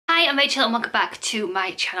Hi, I'm Rachel and welcome back to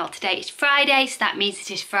my channel. Today is Friday, so that means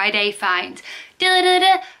it is Friday Finds.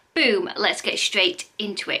 Boom, let's get straight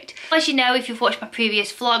into it. As you know, if you've watched my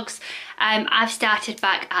previous vlogs, I've started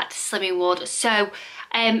back at Slimming World. So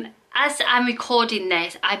as I'm recording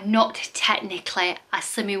this, I'm not technically a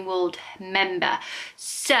Slimming World member,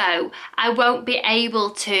 so I won't be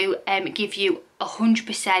able to give you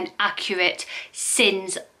 100% accurate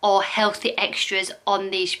sins or healthy extras on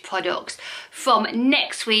these products. From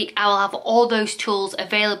next week, I will have all those tools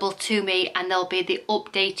available to me and there'll be the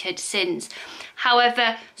updated sins.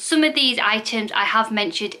 However, some of these items I have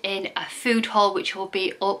mentioned in a food haul which will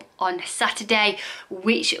be up on Saturday,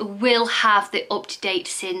 which will have the up-to-date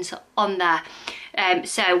sins on there.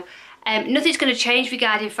 Nothing's going to change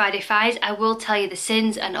regarding Friday Finds. I will tell you the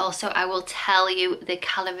sins and also I will tell you the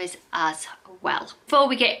calories as well. Before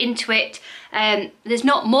we get into it, there's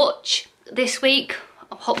not much this week.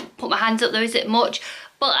 I'll put my hands up, there isn't much,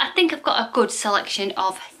 but I think I've got a good selection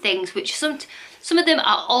of things, which some of them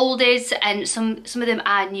are oldies and some of them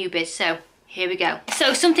are newbies, so here we go.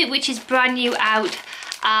 So something which is brand new out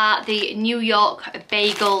are the New York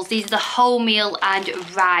bagels. These are the wholemeal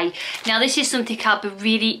and rye. Now this is something I'll be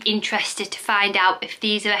really interested to find out if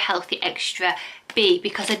these are a healthy extra B,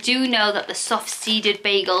 because I do know that the soft seeded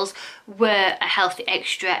bagels were a healthy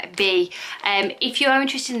extra B. If you are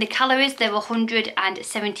interested in the calories, they're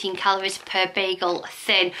 117 calories per bagel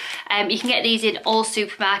thin. You can get these in all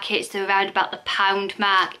supermarkets. They're around about the £1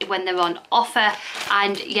 mark when they're on offer,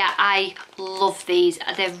 and yeah, I love these.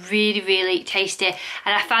 They're really tasty,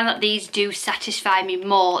 and I find that these do satisfy me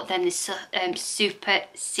more than the super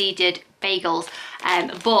seeded bagels,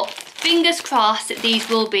 but fingers crossed that these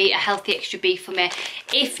will be a healthy extra B for me.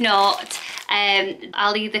 If not,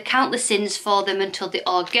 I'll either count the sins for them until they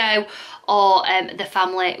all go, or the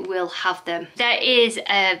family will have them. There is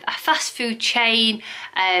a fast food chain,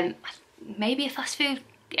 maybe a fast food,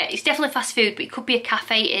 yeah, it's definitely fast food, but it could be a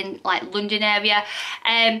cafe in like London area.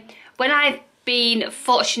 When I've been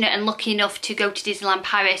fortunate and lucky enough to go to Disneyland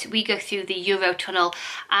Paris, we go through the Eurotunnel,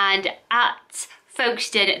 and at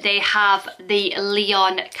Folkestone they have the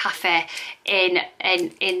Leon Cafe in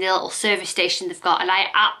the little service station they've got, and I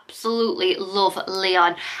absolutely love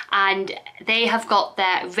Leon, and they have got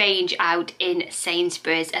their range out in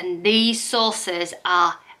Sainsbury's, and these sauces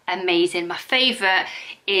are amazing. My favourite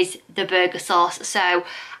is the burger sauce, so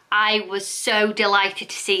I was so delighted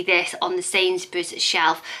to see this on the Sainsbury's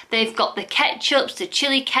shelf. They've got the ketchups, the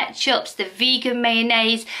chili ketchups, the vegan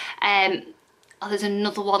mayonnaise, oh, there's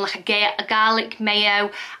another one like a garlic mayo,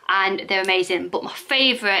 and they're amazing. But my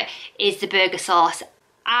favourite is the burger sauce.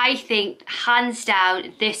 I think hands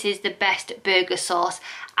down this is the best burger sauce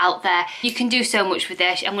out there. You can do so much with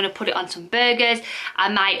this. I'm going to put it on some burgers. I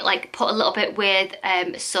might like put a little bit with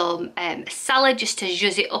some salad just to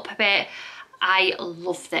zhuzh it up a bit. I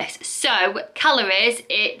love this. So calories,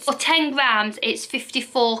 it's for 10 grams it's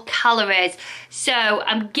 54 calories, so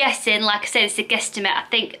I'm guessing, like I said, it's a guesstimate. I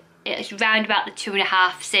think it's round about the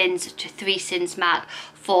 2.5 sins to 3 sins mark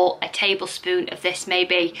for a tablespoon of this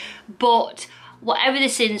maybe, but whatever the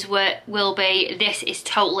sins will be, this is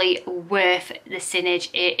totally worth the sinnage.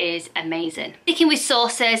 It is amazing. Sticking with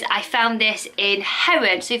sauces, I found this in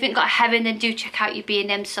Heron, so if you haven't got Heron then do check out your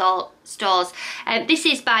B&M stores. This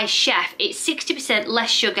is by Chef. It's 60% less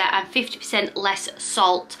sugar and 50% less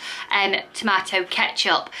salt and tomato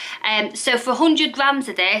ketchup. So for 100 grams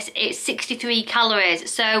of this it's 63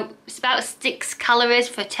 calories, so it's about 6 calories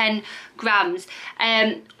for 10 grams.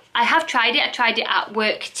 I have tried it. I tried it at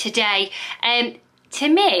work today. To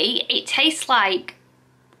me, it tastes like,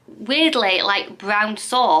 weirdly, like brown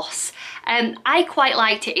sauce. I quite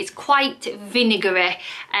liked it. It's quite vinegary,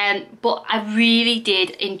 but I really did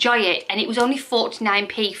enjoy it, and it was only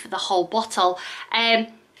 49p for the whole bottle.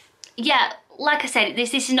 Yeah, like I said,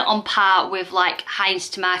 this isn't on par with like Heinz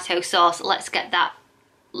tomato sauce. Let's get that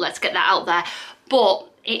out there. But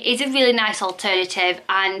it is a really nice alternative,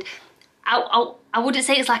 and I wouldn't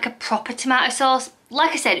say it's like a proper tomato sauce.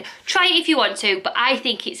 Like I said, try it if you want to, but I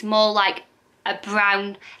think it's more like a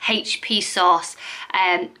brown HP sauce,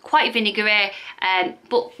 quite vinegary,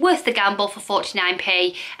 but worth the gamble for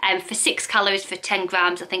 49p. For 6 calories for 10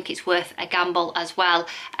 grams, I think it's worth a gamble as well.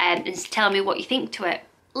 And tell me what you think to it.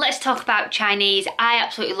 Let's talk about Chinese. I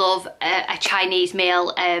absolutely love a Chinese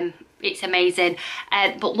meal. It's amazing,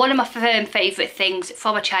 but one of my favourite things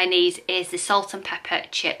from a Chinese is the salt and pepper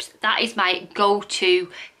chips. That is my go-to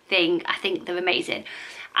thing. I think they're amazing,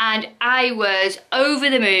 and I was over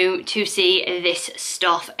the moon to see this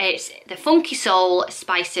stuff. It's the Funky Soul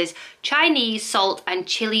Spices Chinese salt and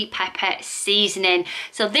chili pepper seasoning.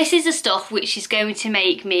 So this is the stuff which is going to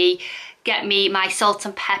make me get me my salt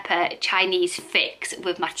and pepper Chinese fix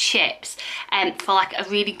with my chips for like a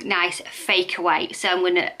really nice fake away. So I'm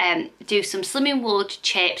gonna do some Slimming World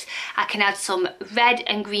chips. I can add some red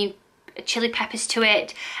and green chili peppers to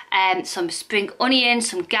it, some spring onion,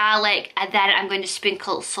 some garlic, and then I'm going to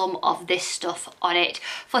sprinkle some of this stuff on it.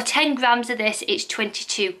 For 10 grams of this, it's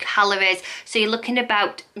 22 calories, so you're looking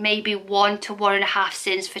about maybe 1 to 1.5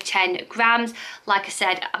 sins for 10 grams. Like I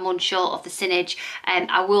said, I'm unsure of the sinnage,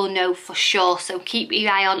 and I will know for sure, so keep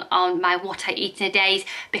your eye on my what I eat in a days,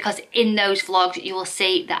 because in those vlogs you will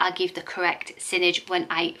see that I give the correct sinnage when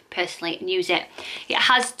I personally use it. It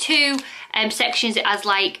has two sections. It has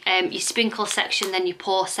like your sprinkle section, then your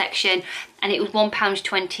pour section, and it was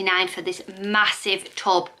 £1.29 for this massive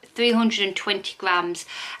tub, 320 grams.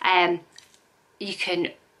 You can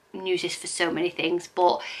use this for so many things,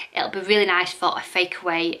 but it'll be really nice for a fake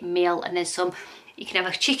away meal. And then some, you can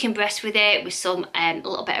have a chicken breast with it, with some a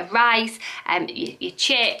little bit of rice, your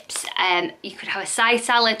chips, you could have a side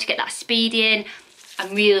salad to get that speed in.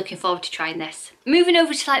 I'm really looking forward to trying this. Moving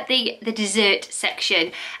over to like the dessert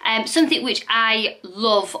section, something which I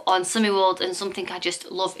love on Slimming World and something I just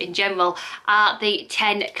love in general are the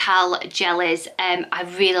 10 cal jellies.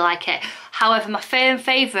 I really like it. However, my firm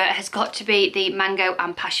favourite has got to be the mango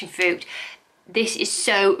and passion fruit. This is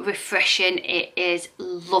so refreshing, it is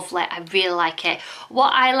lovely, I really like it.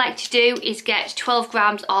 What I like to do is get 12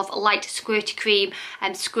 grams of light squirty cream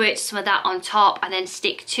and squirt some of that on top, and then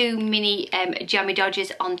stick 2 mini jammy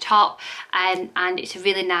dodgers on top, and it's a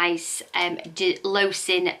really nice low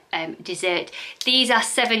sin dessert. These are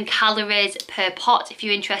 7 calories per pot if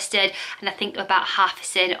you're interested, and I think about half a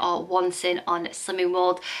sin or 1 sin on Slimming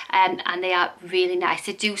World, and they are really nice.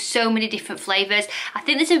 They do so many different flavours. I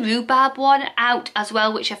think there's a rhubarb one out as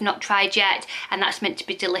well, which I've not tried yet, and that's meant to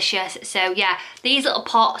be delicious. So yeah, these little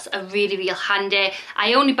pots are really handy.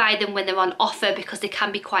 I only buy them when they're on offer because they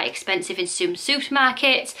can be quite expensive in some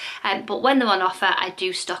supermarkets, but when they're on offer I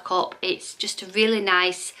do stock up. It's just a really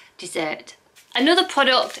nice dessert. Another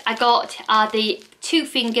product I got are the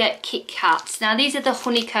 2-finger Kit Kats. Now these are the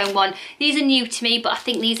honeycomb one. These are new to me, but I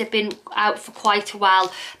think these have been out for quite a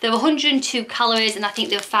while. They're 102 calories, and I think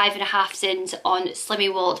they're 5.5 sins on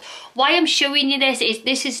Slimming World. Why I'm showing you this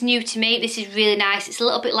is new to me. This is really nice. It's a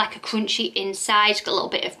little bit like a crunchy inside. It's got a little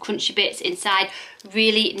bit of crunchy bits inside.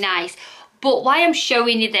 Really nice. But why I'm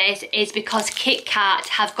showing you this is because Kit Kat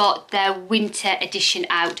have got their winter edition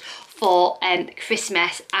out for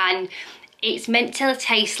Christmas, and it's meant to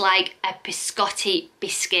taste like a biscotti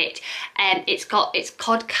biscuit. It's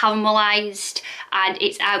cod caramelised, and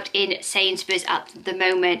it's out in Sainsbury's at the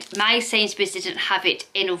moment. My Sainsbury's didn't have it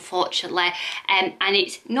in, unfortunately, and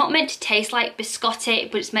it's not meant to taste like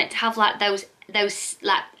biscotti, but it's meant to have like those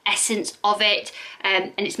like essence of it,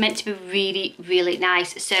 and it's meant to be really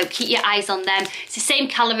nice. So keep your eyes on them. It's the same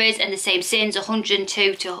calories and the same sins,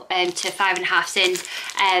 102 to 5.5 sins,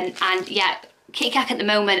 and yeah, Kit Kat at the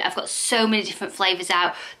moment, I've got so many different flavours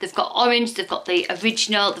out. They've got orange, they've got the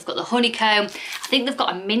original, they've got the honeycomb. I think they've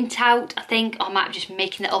got a mint out, I think, or I might be just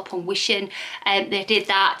making it up and wishing they did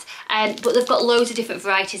that. But they've got loads of different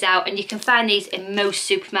varieties out, and you can find these in most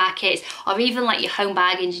supermarkets, or even like your Home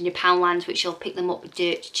Bargains and your Poundlands, which you'll pick them up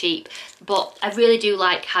dirt cheap. But I really do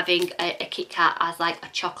like having a Kit Kat as like a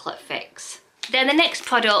chocolate fix. Then the next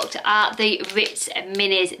product are the Ritz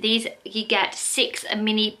Minis. These, you get 6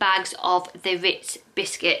 mini bags of the Ritz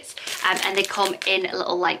biscuits, and they come in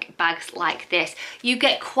little like bags like this. You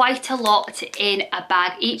get quite a lot in a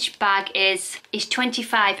bag. Each bag is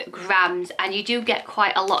 25 grams, and you do get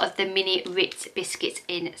quite a lot of the mini Ritz biscuits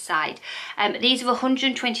inside. These are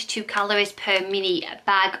 122 calories per mini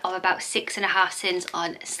bag, or about 6.5 sins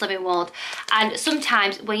on Slimming World. And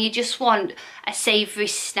sometimes when you just want a savoury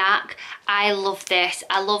snack, I love this.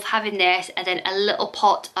 I love having this, and then a little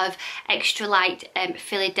pot of extra light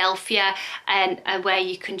Philadelphia, and where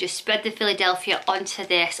you can just spread the Philadelphia onto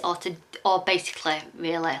this, or basically,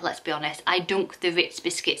 really, let's be honest, I dunk the Ritz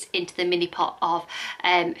biscuits into the mini pot of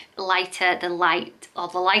lighter than light, or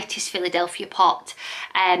the lightest Philadelphia pot,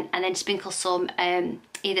 and then sprinkle some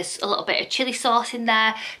either a little bit of chili sauce in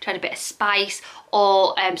there to add a bit of spice,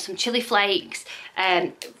 or some chili flakes.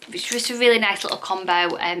 It's just a really nice little combo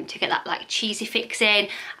to get that like cheesy fix in.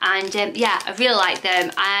 And yeah, I really like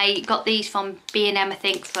them. I got these from B&M, I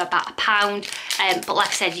think, for about £1. But like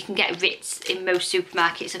I said, you can get Ritz in most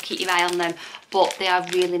supermarkets, so keep your eye on them, but they are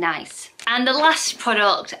really nice. And the last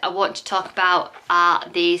product I want to talk about are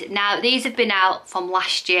these. Now, these have been out from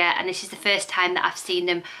last year, and this is the first time that I've seen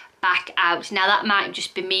them back out. Now that might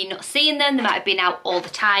just be me not seeing them, they might have been out all the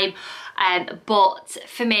time, but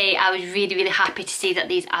for me, I was really, really happy to see that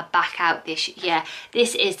these are back out this year.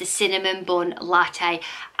 This is the cinnamon bun latte.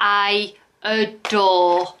 I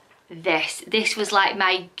adore this. This was like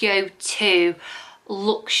my go-to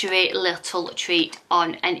luxury little treat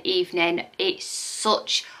on an evening. It's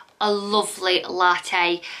such a lovely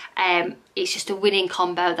latte. It's just a winning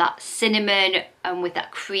combo, that cinnamon and with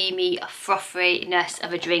that creamy frothiness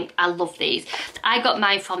of a drink. I love these. I got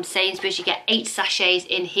mine from Sainsbury's. You get 8 sachets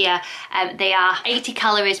in here. They are 80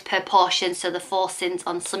 calories per portion, so the 4 cents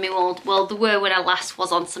on Slimming World. Well, they were when I last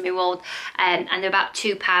was on Slimming World, and they're about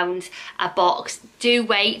 £2 a box. Do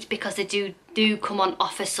wait, because they do come on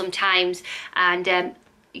offer sometimes, and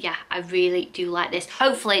yeah, I really do like this.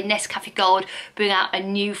 Hopefully Nescafe Gold bring out a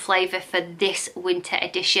new flavour for this winter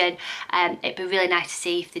edition. It'd be really nice to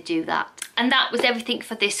see if they do that. And that was everything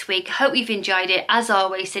for this week. I hope you've enjoyed it. As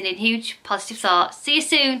always, sending huge positive thoughts. See you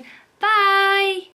soon. Bye.